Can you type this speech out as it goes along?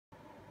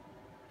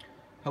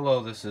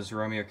Hello, this is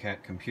Romeo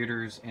Cat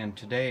Computers, and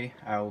today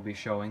I will be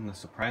showing the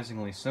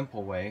surprisingly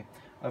simple way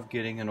of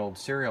getting an old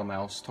serial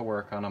mouse to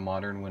work on a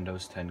modern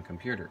Windows 10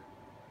 computer.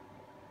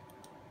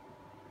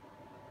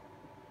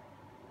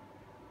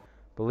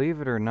 Believe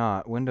it or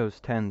not, Windows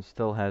 10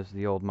 still has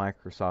the old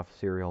Microsoft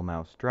Serial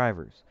Mouse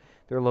drivers.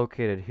 They're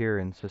located here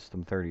in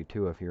System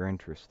 32 if you're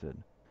interested.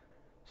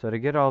 So to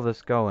get all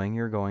this going,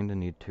 you're going to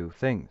need two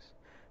things.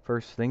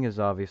 First thing is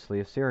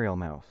obviously a serial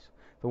mouse.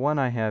 The one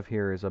I have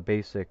here is a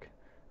basic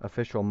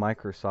official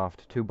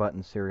Microsoft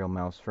 2-button serial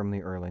mouse from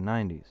the early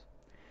 90s.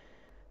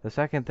 The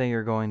second thing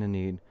you're going to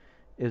need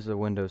is a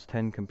Windows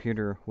 10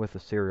 computer with a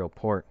serial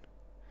port.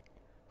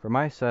 For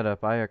my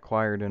setup, I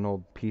acquired an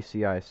old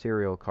PCI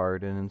serial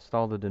card and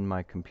installed it in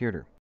my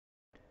computer.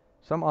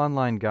 Some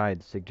online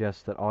guides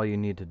suggest that all you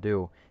need to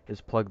do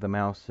is plug the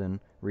mouse in,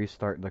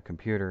 restart the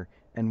computer,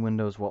 and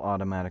Windows will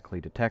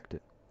automatically detect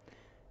it.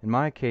 In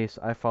my case,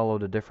 I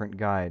followed a different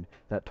guide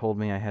that told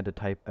me I had to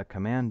type a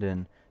command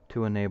in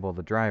to enable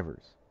the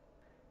drivers.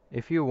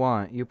 If you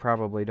want, you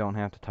probably don't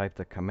have to type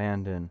the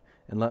command in,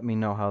 and let me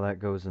know how that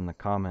goes in the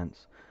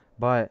comments.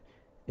 But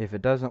if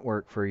it doesn't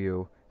work for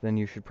you, then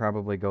you should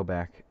probably go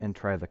back and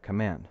try the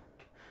command.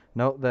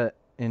 Note that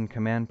in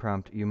command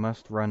prompt you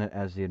must run it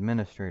as the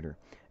administrator,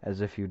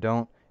 as if you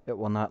don't, it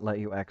will not let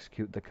you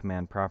execute the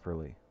command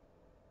properly.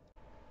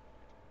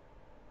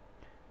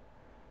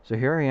 So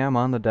here I am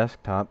on the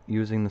desktop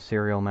using the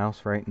serial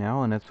mouse right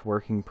now, and it's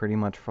working pretty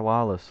much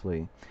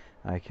flawlessly.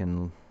 I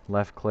can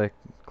left click,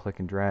 click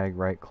and drag,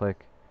 right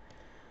click.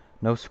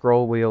 No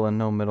scroll wheel and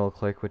no middle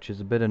click, which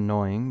is a bit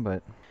annoying,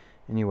 but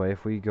anyway,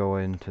 if we go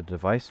into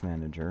Device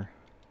Manager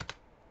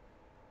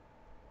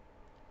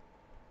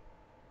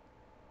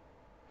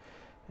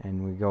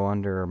and we go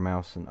under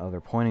mouse and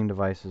other pointing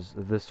devices,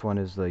 this one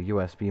is the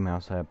USB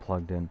mouse I have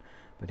plugged in.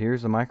 But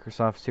here's the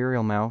Microsoft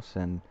serial mouse,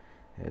 and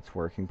it's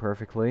working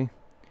perfectly.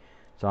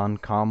 It's on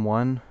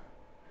COM1,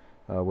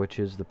 which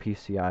is the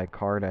PCI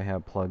card I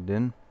have plugged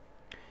in.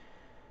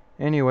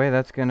 Anyway,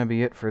 that's going to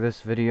be it for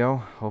this video.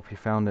 Hope you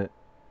found it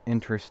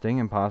interesting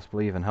and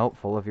possibly even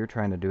helpful if you're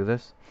trying to do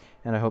this,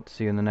 and I hope to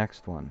see you in the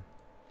next one.